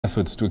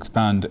Efforts to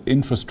expand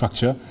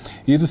infrastructure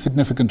is a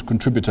significant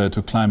contributor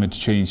to climate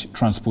change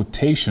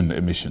transportation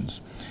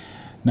emissions.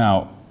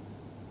 Now,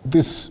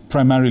 this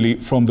primarily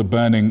from the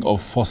burning of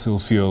fossil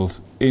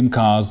fuels in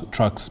cars,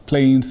 trucks,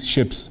 planes,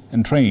 ships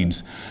and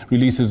trains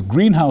releases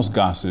greenhouse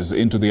gases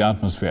into the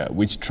atmosphere,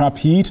 which trap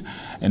heat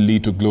and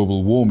lead to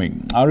global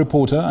warming. Our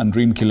reporter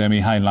Andrine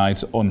Kilemi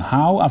highlights on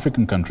how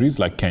African countries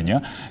like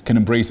Kenya can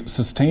embrace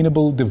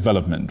sustainable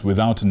development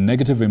without a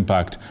negative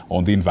impact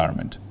on the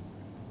environment.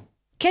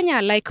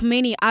 Kenya, like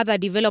many other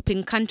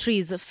developing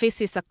countries,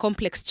 faces a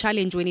complex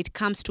challenge when it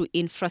comes to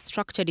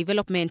infrastructure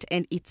development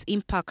and its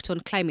impact on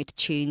climate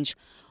change.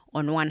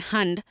 On one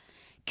hand,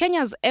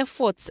 Kenya's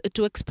efforts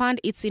to expand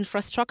its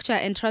infrastructure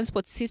and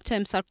transport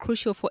systems are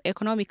crucial for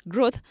economic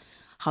growth.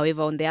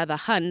 However, on the other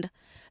hand,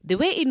 the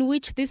way in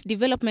which this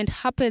development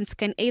happens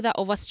can either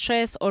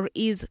overstress or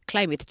ease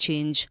climate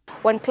change.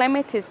 When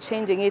climate is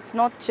changing, it's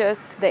not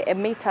just the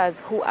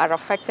emitters who are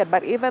affected,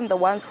 but even the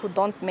ones who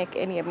don't make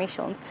any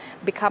emissions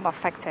become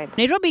affected.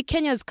 Nairobi,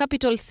 Kenya's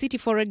capital city,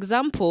 for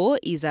example,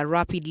 is a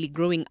rapidly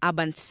growing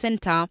urban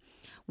center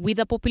with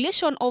a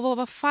population of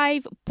over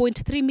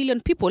 5.3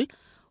 million people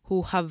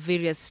who have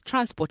various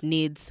transport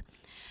needs.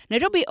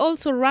 Nairobi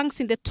also ranks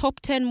in the top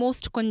 10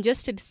 most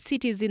congested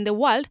cities in the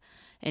world,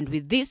 and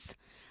with this,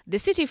 the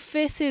city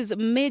faces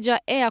major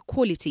air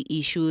quality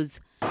issues.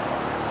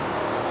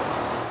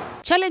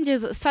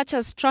 Challenges such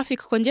as traffic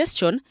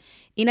congestion,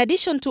 in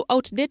addition to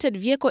outdated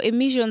vehicle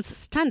emissions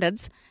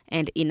standards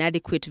and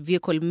inadequate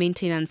vehicle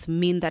maintenance,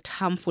 mean that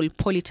harmful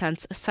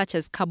pollutants such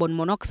as carbon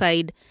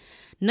monoxide,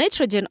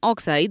 nitrogen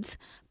oxides,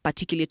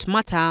 particulate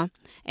matter,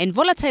 and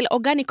volatile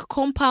organic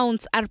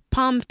compounds are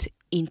pumped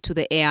into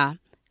the air.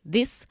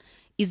 This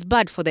is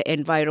bad for the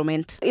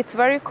environment. It's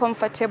very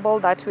comfortable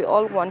that we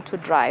all want to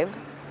drive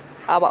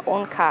our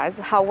own cars.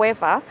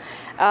 However,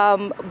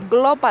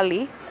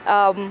 globally,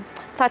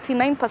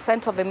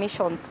 39% of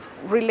emissions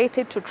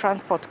related to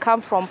transport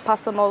come from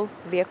personal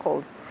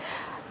vehicles.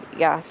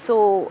 Yeah,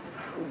 so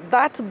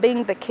that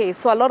being the case,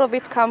 so a lot of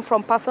it comes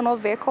from personal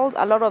vehicles,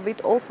 a lot of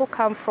it also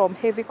comes from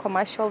heavy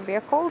commercial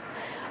vehicles.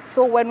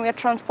 So when we're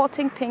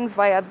transporting things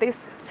via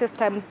these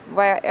systems,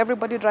 via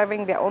everybody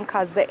driving their own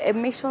cars, the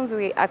emissions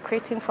we are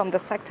creating from the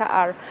sector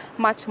are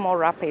much more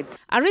rapid.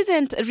 A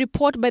recent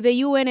report by the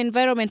UN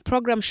Environment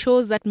Programme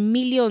shows that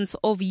millions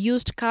of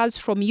used cars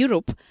from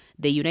Europe,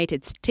 the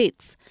United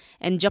States,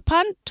 and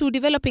Japan to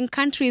developing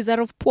countries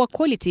are of poor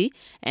quality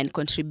and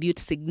contribute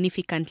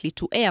significantly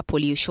to air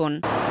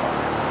pollution.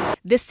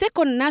 The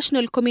second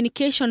National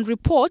Communication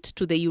Report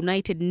to the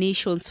United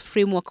Nations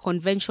Framework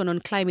Convention on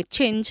Climate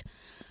Change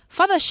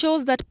further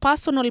shows that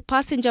personal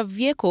passenger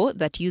vehicle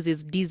that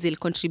uses diesel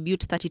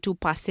contribute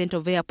 32%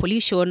 of air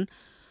pollution,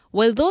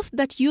 while those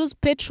that use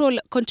petrol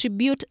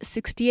contribute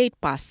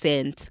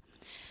 68%.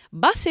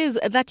 Buses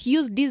that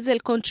use diesel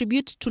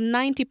contribute to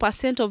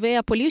 90% of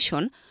air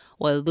pollution,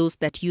 while those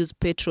that use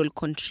petrol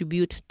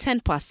contribute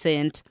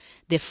 10%.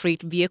 The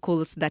freight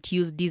vehicles that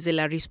use diesel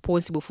are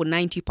responsible for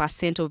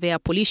 90% of air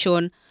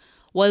pollution,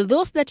 while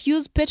those that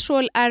use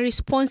petrol are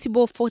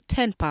responsible for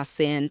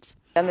 10%.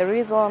 And the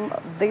reason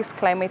this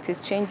climate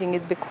is changing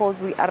is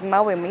because we are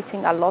now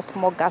emitting a lot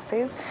more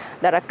gases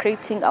that are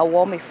creating a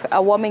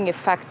warming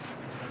effect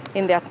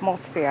in the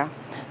atmosphere.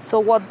 So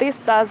what this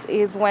does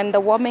is when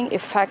the warming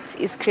effect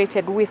is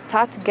created, we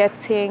start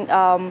getting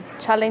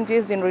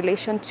challenges in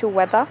relation to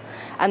weather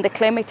and the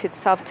climate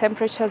itself.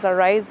 Temperatures are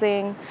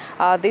rising.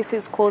 This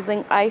is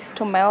causing ice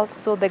to melt,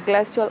 so the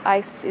glacial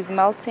ice is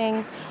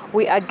melting.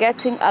 We are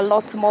getting a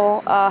lot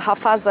more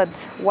haphazard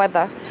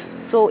weather.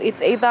 So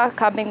it's either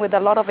coming with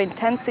a lot of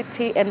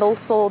intensity, and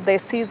also the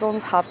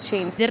seasons have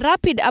changed. The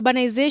rapid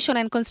urbanization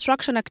and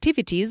construction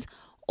activities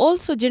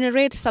also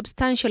generate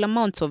substantial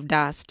amounts of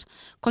dust.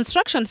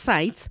 Construction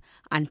sites,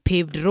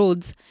 unpaved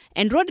roads,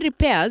 and road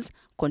repairs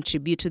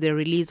contribute to the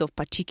release of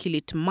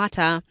particulate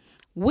matter,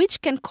 which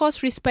can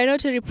cause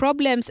respiratory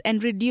problems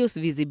and reduce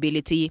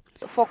visibility.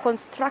 For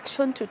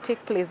construction to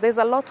take place, there's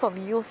a lot of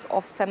use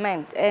of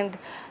cement, and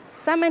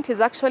cement is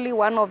actually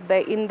one of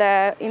the in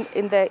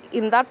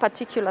that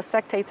particular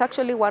sector, it's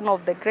actually one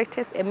of the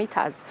greatest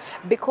emitters,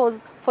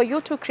 because for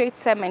you to create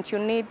cement you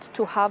need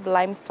to have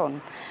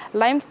limestone.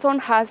 Limestone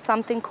has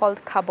something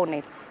called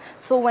carbonates.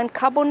 So when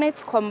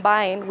carbonates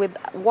combine with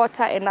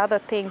water and other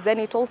things, then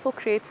it also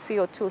creates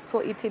CO2, so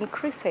it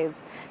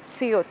increases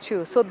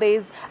CO2. So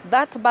there's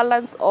that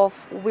balance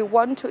of we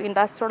want to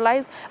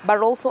industrialize, but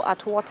also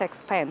at what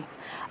expense.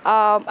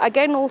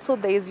 Again, also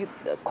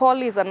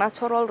coal is a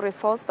natural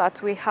resource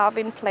that we have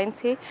in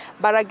plenty,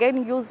 but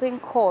again, using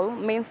coal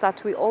means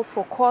that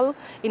coal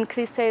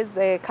increases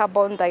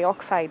carbon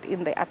dioxide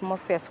in the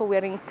atmosphere, so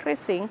we're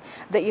increasing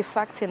the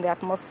effect in the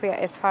atmosphere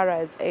as far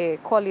as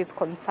coal is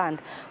concerned.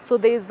 So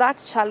there is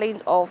that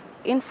challenge of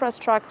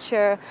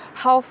infrastructure,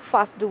 how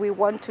fast do we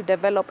want to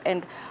develop,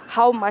 and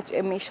how much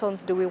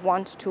emissions do we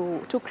want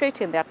to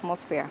create in the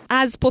atmosphere.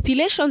 As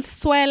populations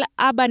swell,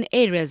 urban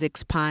areas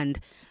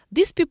expand.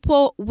 These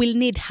people will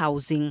need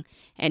housing,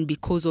 and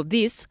because of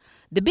this,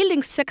 the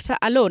building sector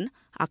alone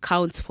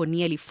accounts for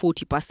nearly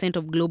 40%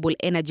 of global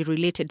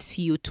energy-related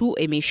CO2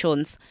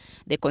 emissions.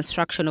 The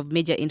construction of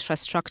major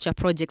infrastructure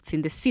projects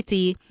in the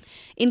city,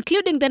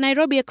 including the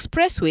Nairobi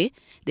Expressway,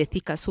 the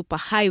Thika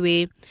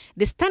Superhighway,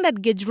 the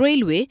Standard Gauge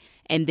Railway,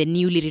 and the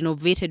newly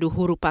renovated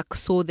Uhuru Park,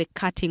 saw the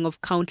cutting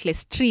of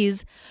countless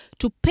trees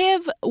to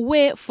pave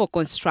way for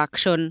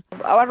construction.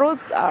 Our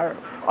roads are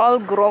all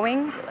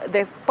growing.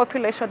 The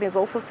population is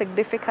also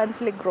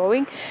significantly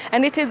growing,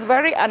 and it is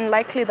very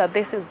unlikely that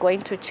this is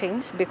going to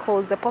change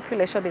because the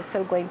population is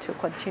still going to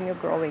continue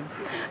growing.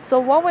 So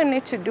what we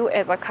need to do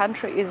as a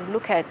country is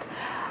look at,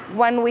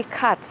 when we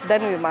cut,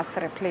 then we must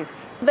replace.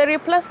 The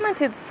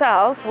replacement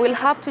itself will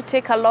have to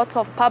take a lot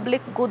of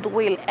public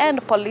goodwill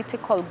and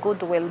political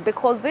goodwill,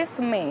 because this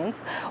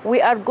means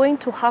we are going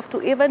to have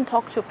to even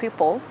talk to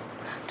people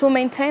to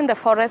maintain the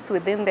forests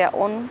within their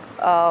own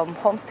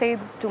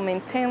homesteads, to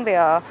maintain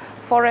their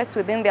forests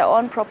within their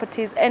own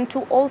properties, and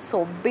to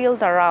also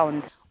build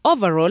around.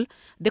 Overall,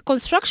 the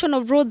construction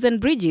of roads and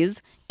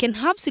bridges can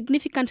have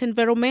significant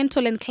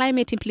environmental and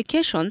climate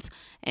implications,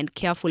 and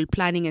careful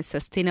planning and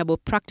sustainable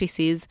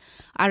practices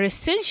are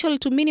essential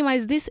to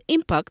minimize these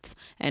impacts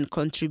and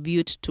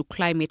contribute to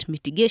climate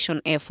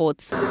mitigation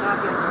efforts.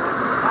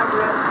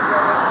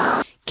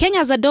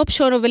 Kenya's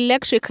adoption of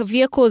electric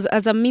vehicles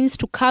as a means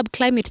to curb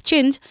climate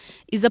change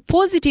is a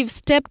positive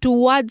step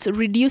towards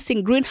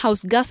reducing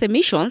greenhouse gas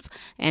emissions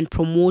and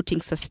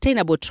promoting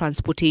sustainable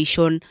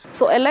transportation.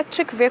 So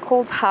electric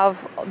vehicles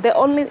they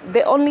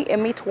only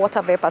emit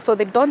water vapor, so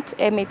they don't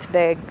emit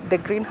the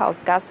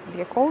greenhouse gas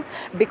vehicles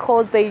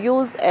because they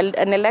use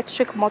an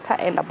electric motor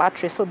and a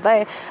battery, so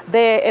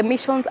the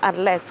emissions are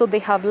less, so they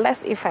have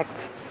less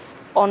effect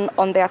on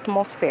the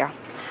atmosphere.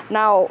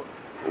 Now,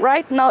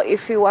 right now,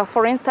 if you are,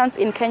 for instance,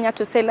 in Kenya,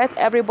 to say let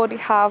everybody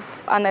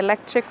have an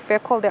electric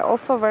vehicle, they're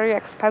also very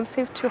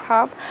expensive to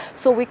have.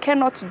 So we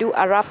cannot do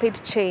a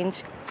rapid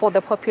change for the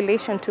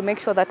population to make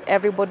sure that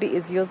everybody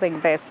is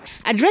using this.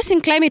 Addressing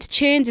climate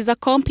change is a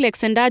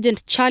complex and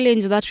urgent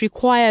challenge that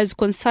requires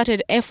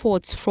concerted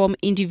efforts from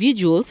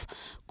individuals,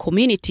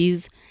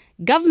 communities,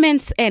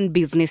 governments, and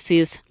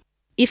businesses.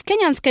 If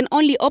Kenyans can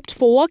only opt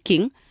for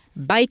walking,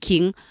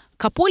 biking,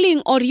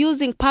 carpooling, or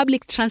using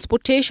public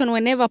transportation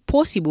whenever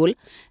possible,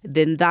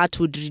 then that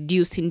would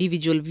reduce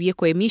individual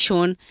vehicle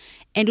emission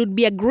and would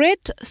be a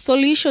great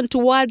solution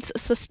towards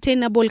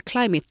sustainable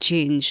climate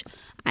change.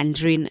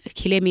 Andrine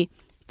Kilemi,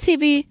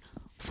 TV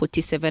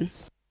 47.